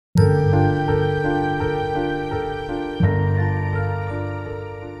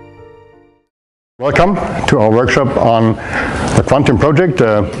Welcome to our workshop on the Quantum project,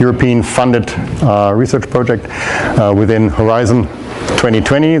 a European-funded research project within Horizon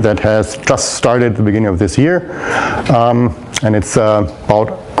 2020 that has just started at the beginning of this year. And it's about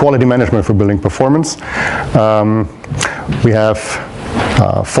quality management for building performance. We have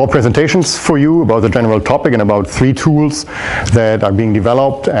 4 presentations for you about the general topic and about 3 tools that are being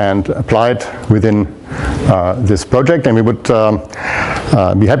developed and applied within this project. And we would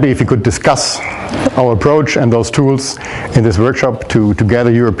be happy if you could discuss our approach and those tools in this workshop to gather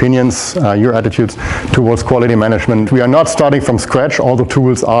your opinions, your attitudes towards quality management. We are not starting from scratch. All the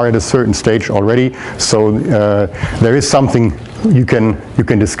tools are at a certain stage already, so there is something you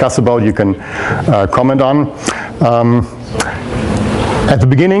can discuss about, you can comment on. At the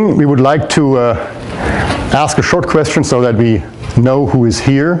beginning, we would like to ask a short question so that we know who is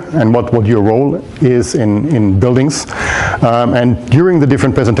here and what your role is in buildings. And during the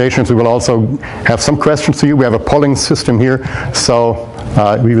different presentations, we will also have some questions to you. We have a polling system here, so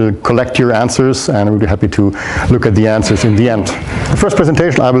we will collect your answers and we'll be happy to look at the answers in the end. The first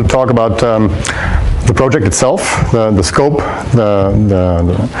presentation, I will talk about the project itself, the scope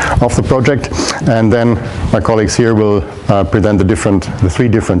of the project, and then my colleagues here will present the 3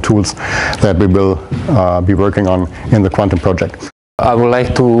 different tools that we will be working on in the Quantum project. I would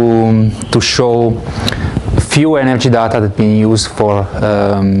like to show a few energy data that have been used for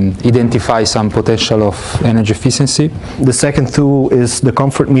identify some potential of energy efficiency. The second tool is the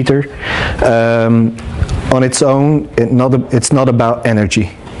comfort meter. On its own, it's not about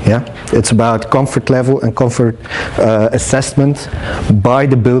energy. Yeah, it's about comfort level and comfort assessment by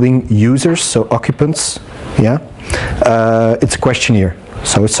the building users, so occupants. Yeah, it's a questionnaire,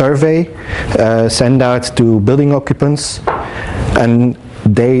 so a survey sent out to building occupants, and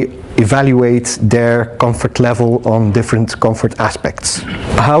they evaluate their comfort level on different comfort aspects.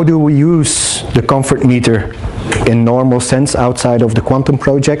 How do we use the comfort meter in normal sense outside of the Quantum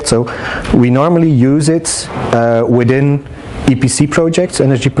project? So we normally use it within EPC projects,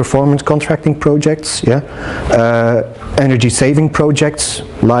 energy performance contracting projects, yeah, energy saving projects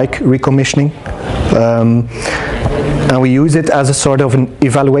like recommissioning, and we use it as a sort of an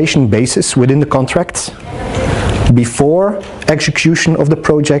evaluation basis within the contract before execution of the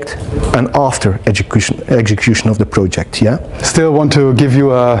project and after execution of the project. Yeah. Still want to give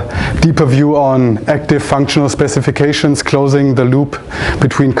you a deeper view on active functional specifications, closing the loop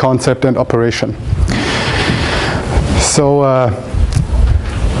between concept and operation. So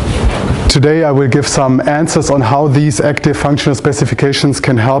today I will give some answers on how these active functional specifications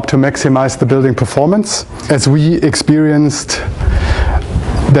can help to maximize the building performance. As we experienced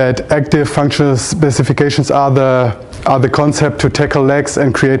that active functional specifications are the concept to tackle lags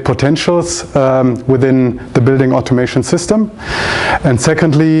and create potentials within the building automation system. And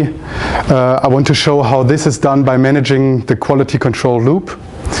secondly, I want to show how this is done by managing the quality control loop.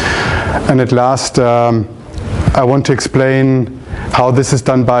 And at last, I want to explain how this is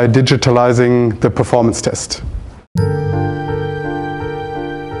done by digitalizing the performance test.